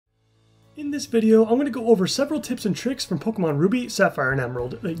In this video, I'm going to go over several tips and tricks from Pokémon Ruby, Sapphire, and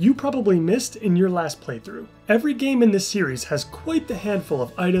Emerald that you probably missed in your last playthrough. Every game in this series has quite the handful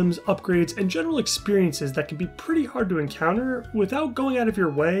of items, upgrades, and general experiences that can be pretty hard to encounter without going out of your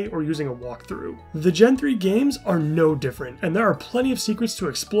way or using a walkthrough. The Gen 3 games are no different, and there are plenty of secrets to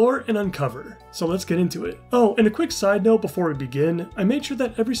explore and uncover. So let's get into it. Oh, and a quick side note before we begin, I made sure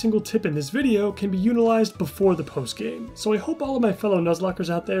that every single tip in this video can be utilized before the post-game, so I hope all of my fellow Nuzlockers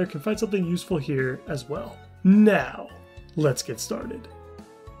out there can find something useful here as well. Now, let's get started.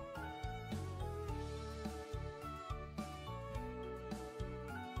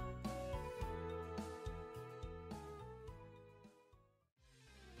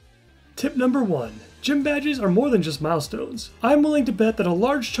 Tip number 1. Gym badges are more than just milestones. I'm willing to bet that a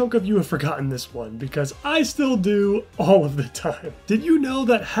large chunk of you have forgotten this one, because I still do all of the time. Did you know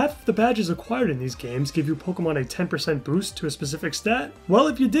that half of the badges acquired in these games give your Pokemon a 10% boost to a specific stat? Well,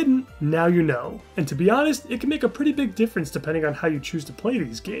 if you didn't, now you know. And to be honest, it can make a pretty big difference depending on how you choose to play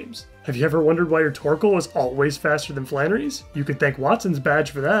these games. Have you ever wondered why your Torkoal is always faster than Flannery's? You could thank Watson's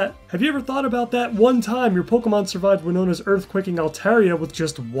badge for that. Have you ever thought about that one time your Pokemon survived Winona's earthquaking Altaria with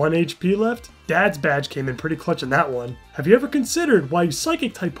just 1 HP left? Dad's badge came in pretty clutch in that one. Have you ever considered why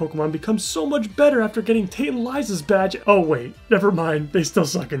Psychic-type Pokemon become so much better after getting Tate and Liza's badge? Oh wait, never mind, they still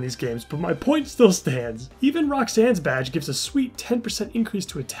suck in these games, but my point still stands. Even Roxanne's badge gives a sweet 10% increase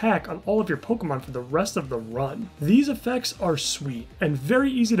to attack on all of your Pokemon for the rest of the run. These effects are sweet, and very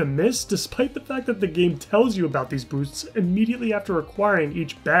easy to miss despite the fact that the game tells you about these boosts immediately after acquiring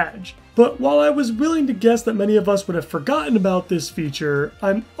each badge. But while I was willing to guess that many of us would have forgotten about this feature,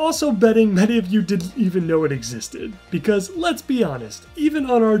 I'm also betting many of you didn't even know it existed. Because let's be honest, even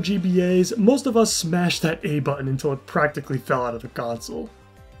on our GBAs, most of us smashed that A button until it practically fell out of the console.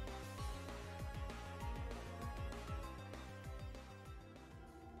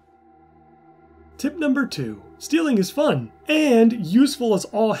 Tip number 2. Stealing is fun, and useful as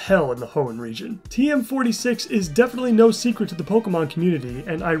all hell in the Hoenn region. TM46 is definitely no secret to the Pokemon community,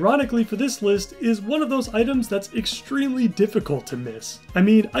 and ironically for this list, is one of those items that's extremely difficult to miss. I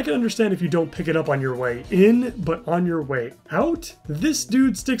mean, I can understand if you don't pick it up on your way in, but on your way out? This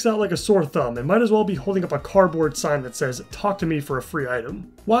dude sticks out like a sore thumb and might as well be holding up a cardboard sign that says, "Talk to me for a free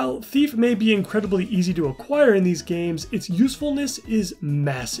item." While Thief may be incredibly easy to acquire in these games, its usefulness is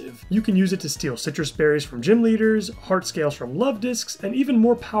massive. You can use it to steal citrus berries from gym leaders, heart scales from love discs, and even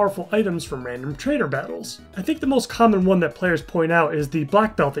more powerful items from random trainer battles. I think the most common one that players point out is the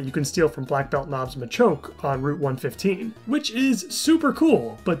black belt that you can steal from Black Belt Knob's Machoke on Route 115, which is super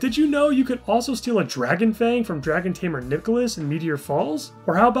cool, but did you know you could also steal a Dragon Fang from Dragon Tamer Nicholas in Meteor Falls?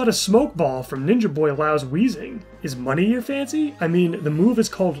 Or how about a Smoke Ball from Ninja Boy Lau's Wheezing? Is money your fancy? I mean, the move is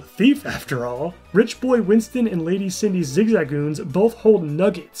called Thief after all. Rich Boy Winston and Lady Cindy's Zigzagoons both hold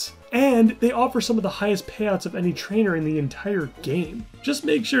nuggets, and they offer some of the highest payouts of any trainer in the entire game. Just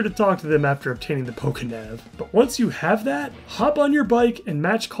make sure to talk to them after obtaining the Pokénav. But once you have that, hop on your bike and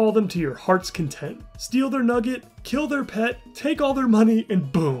match call them to your heart's content. Steal their nugget, kill their pet, take all their money,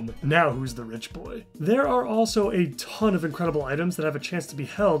 and boom, now who's the rich boy? There are also a ton of incredible items that have a chance to be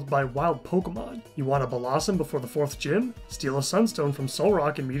held by wild Pokemon. You want a Blossom before the 4th gym? Steal a Sunstone from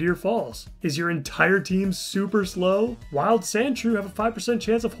Solrock in Meteor Falls. Is your entire team super slow? Wild Sandshrew have a 5%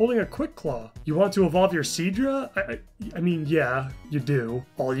 chance of holding a Quick Claw. You want to evolve your Seadra? I mean, yeah, you do.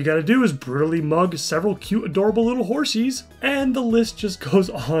 All you gotta do is brutally mug several cute, adorable little horsies, and the list just goes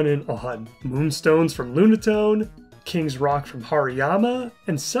on and on. Moonstones from Lunatone, King's Rock from Hariyama,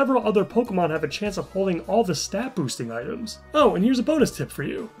 and several other Pokemon have a chance of holding all the stat boosting items. Oh, and here's a bonus tip for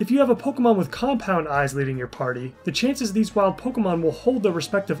you. If you have a Pokemon with compound eyes leading your party, the chances these wild Pokemon will hold their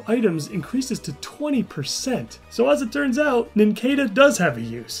respective items increases to 20%. So as it turns out, Nincada does have a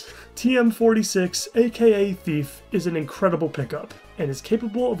use. TM46, aka Thief, is an incredible pickup, and is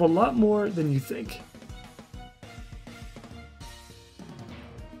capable of a lot more than you think.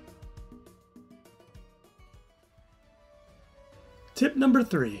 Tip number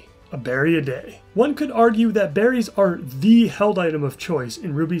 3. A berry a day. One could argue that berries are the held item of choice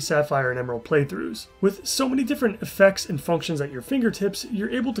in Ruby, Sapphire, and Emerald playthroughs. With so many different effects and functions at your fingertips, you're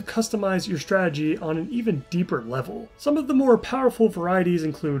able to customize your strategy on an even deeper level. Some of the more powerful varieties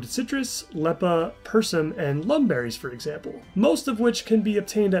include citrus, lepa, persim, and lumberries, for example, most of which can be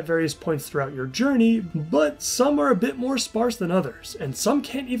obtained at various points throughout your journey, but some are a bit more sparse than others, and some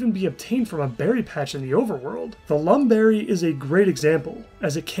can't even be obtained from a berry patch in the overworld. The lumberry is a great example,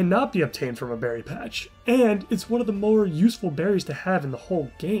 as it cannot be obtained from a berry patch, and it's one of the more useful berries to have in the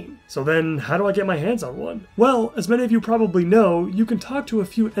whole game. So then, how do I get my hands on one? Well, as many of you probably know, you can talk to a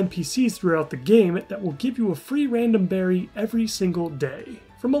few NPCs throughout the game that will give you a free random berry every single day.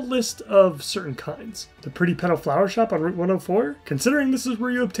 from a list of certain kinds. The Pretty Petal Flower Shop on Route 104? Considering this is where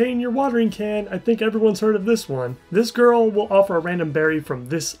you obtain your watering can, I think everyone's heard of this one. This girl will offer a random berry from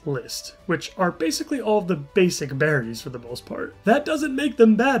this list, which are basically all of the basic berries for the most part. That doesn't make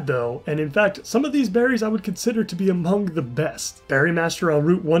them bad though, and in fact, some of these berries I would consider to be among the best. Berry Master on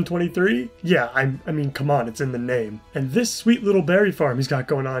Route 123? Yeah, I mean, come on, it's in the name. And this sweet little berry farm he's got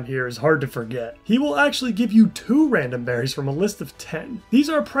going on here is hard to forget. He will actually give you 2 random berries from a list of 10.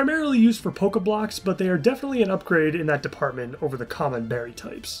 These are primarily used for Pokeblocks, but they are definitely an upgrade in that department over the common berry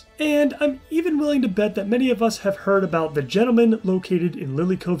types. And I'm even willing to bet that many of us have heard about the gentleman located in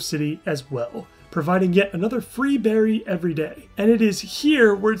Lily Cove City as well, providing yet another free berry every day. And it is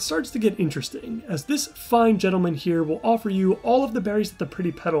here where it starts to get interesting, as this fine gentleman here will offer you all of the berries that the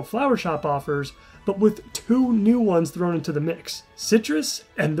Pretty Petal Flower Shop offers, but with 2 new ones thrown into the mix. Citrus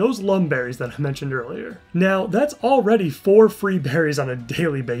and those lum berries that I mentioned earlier. Now, that's already 4 free berries on a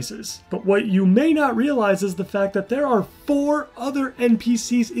daily basis. But what you may not realize is the fact that there are 4 other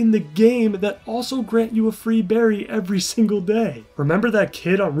NPCs in the game that also grant you a free berry every single day. Remember that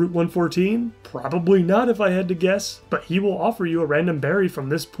kid on Route 114? Probably not if I had to guess, but he will offer you a random berry from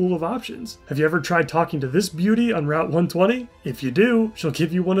this pool of options. Have you ever tried talking to this beauty on Route 120? If you do, she'll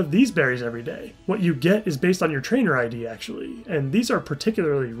give you one of these berries every day. What you get is based on your trainer ID actually, and these are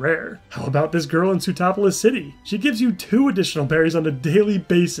particularly rare. How about this girl in Sutopolis City? She gives you 2 additional berries on a daily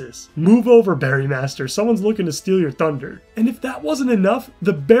basis. Move over, Berry Master, someone's looking to steal your thunder. And if that wasn't enough,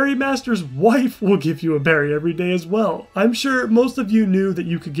 the Berry Master's wife will give you a berry every day as well. I'm sure most of you knew that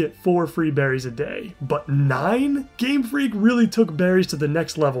you could get 4 free berries a day, but 9? Game Freak really took berries to the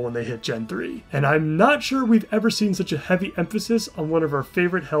next level when they hit Gen 3, and I'm not sure we've ever seen such a heavy emphasis on one of our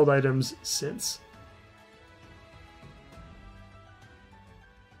favorite held items since.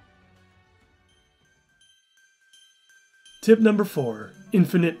 Tip number 4,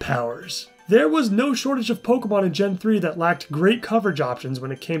 infinite powers. There was no shortage of Pokemon in Gen 3 that lacked great coverage options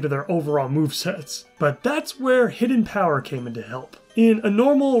when it came to their overall movesets, but that's where Hidden Power came in to help. In a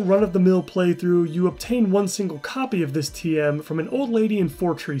normal run-of-the-mill playthrough, you obtain 1 single copy of this TM from an old lady in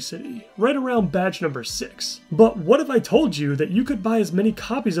Four Tree City, right around badge number 6. But what if I told you that you could buy as many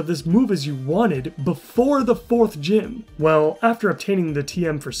copies of this move as you wanted before the 4th gym? Well, after obtaining the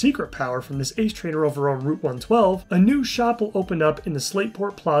TM for Secret Power from this ace trainer over on Route 112, a new shop will open up in the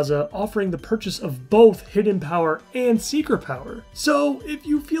Slateport Plaza offering the purchase of both Hidden Power and Secret Power. So if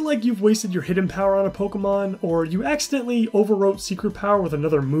you feel like you've wasted your Hidden Power on a Pokemon, or you accidentally overwrote Secret Power with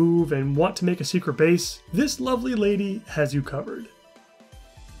another move and want to make a secret base, this lovely lady has you covered.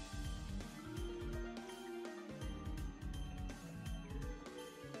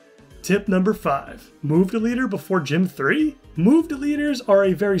 Tip number 5, move deleter before Gym 3? Move deleters are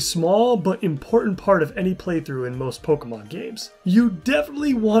a very small but important part of any playthrough in most Pokemon games. You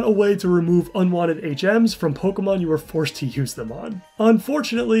definitely want a way to remove unwanted HMs from Pokemon you are forced to use them on.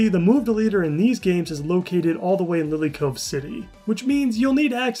 Unfortunately, the move deleter in these games is located all the way in Lily Cove City, which means you'll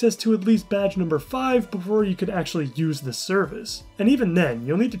need access to at least badge number 5 before you can actually use this service. And even then,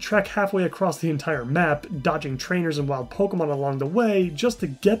 you'll need to trek halfway across the entire map, dodging trainers and wild Pokemon along the way just to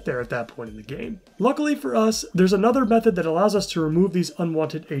get there at that point in the game. Luckily for us, there's another method that allows us to remove these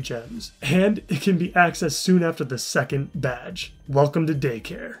unwanted HMs, and it can be accessed soon after the 2nd badge. Welcome to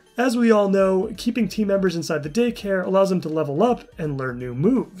daycare. As we all know, keeping team members inside the daycare allows them to level up and learn new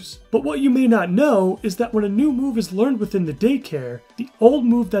moves. But what you may not know is that when a new move is learned within the daycare, the old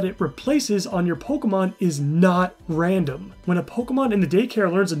move that it replaces on your Pokemon is not random. When a Pokemon in the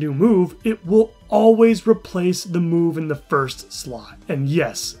daycare learns a new move, it will always replace the move in the first slot. And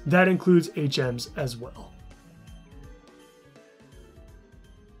yes, that includes HMs as well.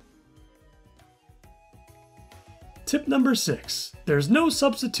 Tip number 6. There's no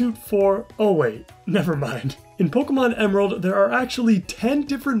substitute for... oh wait, never mind. In Pokemon Emerald, there are actually 10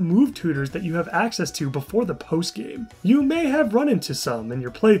 different move tutors that you have access to before the post-game. You may have run into some in your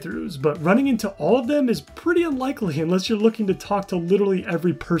playthroughs, but running into all of them is pretty unlikely unless you're looking to talk to literally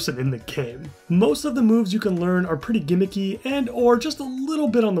every person in the game. Most of the moves you can learn are pretty gimmicky and or just a little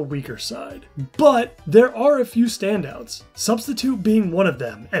bit on the weaker side. But there are a few standouts, Substitute being one of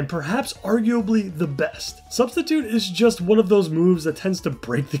them, and perhaps arguably the best. Substitute is just one of those moves that tends to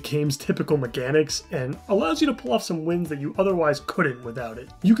break the game's typical mechanics and allows you to pull off some wins that you otherwise couldn't without it.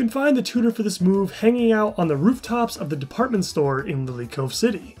 You can find the tutor for this move hanging out on the rooftops of the department store in Lily Cove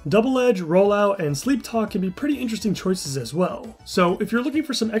City. Double Edge, Rollout, and Sleep Talk can be pretty interesting choices as well. So if you're looking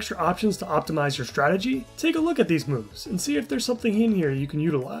for some extra options to optimize your strategy, take a look at these moves and see if there's something in here you can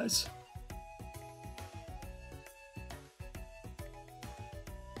utilize.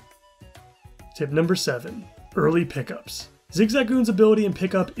 Tip number 7. Early pickups. Zigzagoon's ability and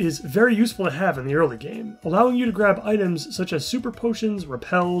pickup is very useful to have in the early game, allowing you to grab items such as super potions,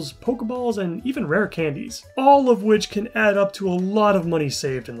 repels, pokeballs, and even rare candies, all of which can add up to a lot of money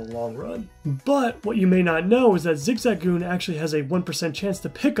saved in the long run. But what you may not know is that Zigzagoon actually has a 1% chance to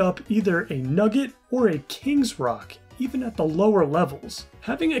pick up either a nugget or a King's Rock, even at the lower levels.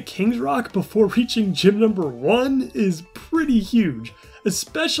 Having a King's Rock before reaching gym number 1 is pretty huge,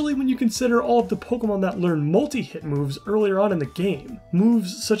 especially when you consider all of the Pokemon that learn multi-hit moves earlier on in the game.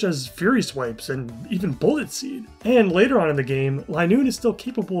 Moves such as Fury Swipes and even Bullet Seed. And later on in the game, Linoone is still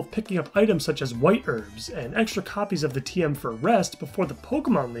capable of picking up items such as White Herbs and extra copies of the TM for Rest before the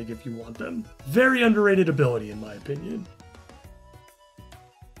Pokemon League if you want them. Very underrated ability in my opinion.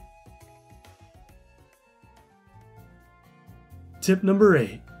 Tip number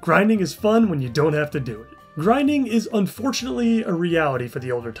 8. Grinding is fun when you don't have to do it. Grinding is unfortunately a reality for the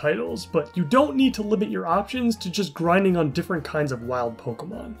older titles, but you don't need to limit your options to just grinding on different kinds of wild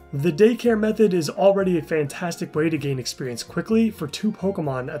Pokemon. The daycare method is already a fantastic way to gain experience quickly for 2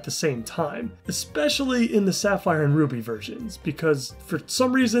 Pokemon at the same time, especially in the Sapphire and Ruby versions, because for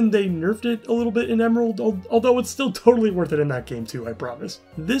some reason they nerfed it a little bit in Emerald, although it's still totally worth it in that game too, I promise.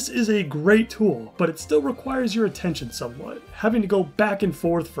 This is a great tool, but it still requires your attention somewhat, having to go back and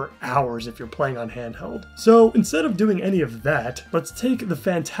forth for hours if you're playing on handheld. So instead of doing any of that, let's take the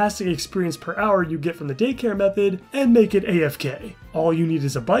fantastic experience per hour you get from the daycare method and make it AFK. All you need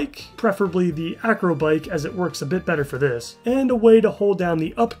is a bike, preferably the Acro Bike as it works a bit better for this, and a way to hold down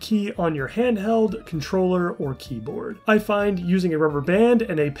the up key on your handheld, controller, or keyboard. I find using a rubber band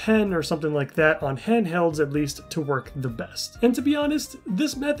and a pen or something like that on handhelds at least to work the best. And to be honest,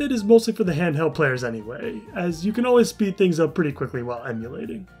 this method is mostly for the handheld players anyway, as you can always speed things up pretty quickly while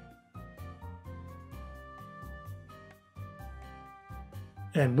emulating.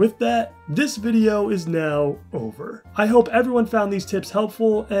 And with that, this video is now over. I hope everyone found these tips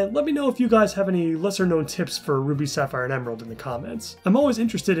helpful, and let me know if you guys have any lesser known tips for Ruby, Sapphire, and Emerald in the comments. I'm always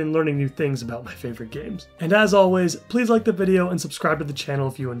interested in learning new things about my favorite games. And as always, please like the video and subscribe to the channel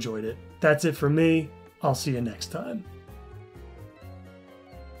if you enjoyed it. That's it for me. I'll see you next time.